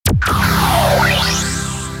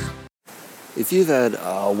If you've had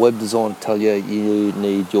a web designer tell you you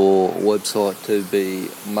need your website to be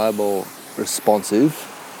mobile responsive,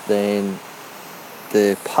 then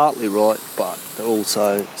they're partly right, but they're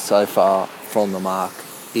also so far from the mark,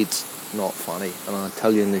 it's not funny. And I'll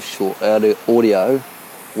tell you in this short audio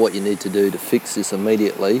what you need to do to fix this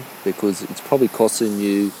immediately, because it's probably costing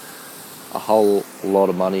you a whole lot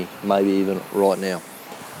of money, maybe even right now.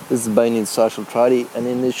 This is Beanie the Social Tradie, and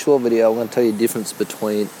in this short video I'm going to tell you the difference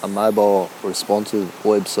between a mobile responsive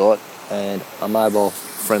website and a mobile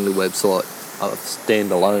friendly website, a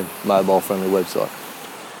standalone mobile friendly website.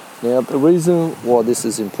 Now, the reason why this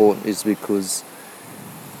is important is because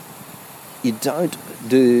you don't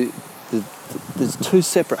do, there's two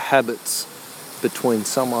separate habits between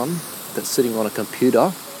someone that's sitting on a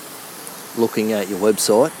computer looking at your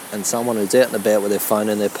website and someone who's out and about with their phone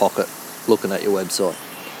in their pocket looking at your website.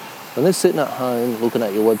 When they're sitting at home looking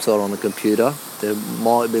at your website on the computer, they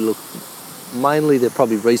might be mainly they're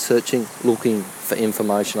probably researching, looking for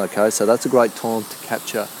information, okay? So that's a great time to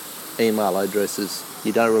capture email addresses.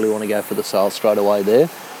 You don't really want to go for the sale straight away there.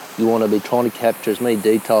 You want to be trying to capture as many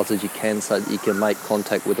details as you can so that you can make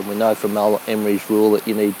contact with them. We know from Mel Emery's rule that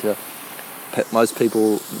most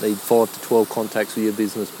people need 5 to 12 contacts with your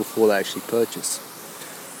business before they actually purchase.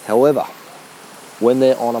 However, when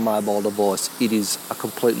they're on a mobile device, it is a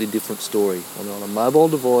completely different story. When they're on a mobile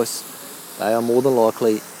device, they are more than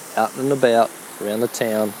likely out and about around the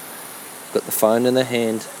town, got the phone in their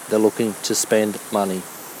hand, they're looking to spend money.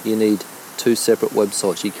 You need two separate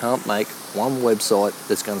websites. You can't make one website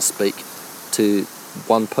that's going to speak to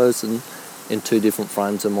one person in two different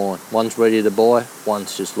frames of mind. One's ready to buy,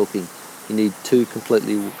 one's just looking. You need two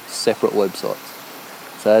completely separate websites.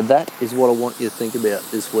 So that is what I want you to think about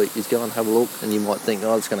this week, is go and have a look, and you might think,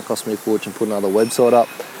 oh, it's going to cost me a fortune to put another website up.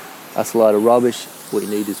 That's a load of rubbish. What you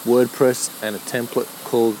need is WordPress and a template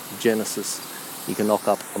called Genesis. You can knock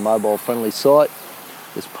up a mobile friendly site.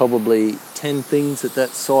 There's probably 10 things that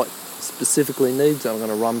site specifically needs. I'm going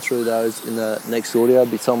to run through those in the next audio.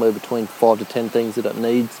 It'll be somewhere between 5 to 10 things that it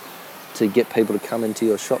needs to get people to come into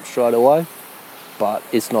your shop straight away. But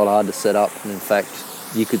it's not hard to set up, and in fact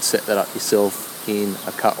you could set that up yourself in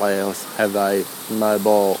a couple of hours, have a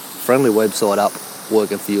mobile friendly website up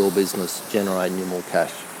working for your business, generating you more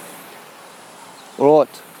cash. Alright,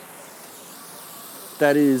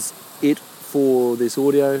 that is it for this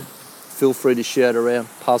audio. Feel free to share it around,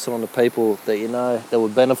 pass it on to people that you know that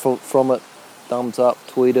would benefit from it. Thumbs up,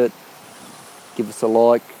 tweet it, give us a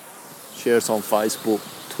like, share us on Facebook,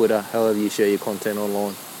 Twitter, however you share your content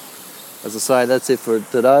online. As I say, that's it for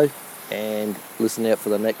today, and listen out for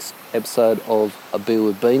the next episode of A Beer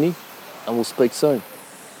with Beanie, and we'll speak soon.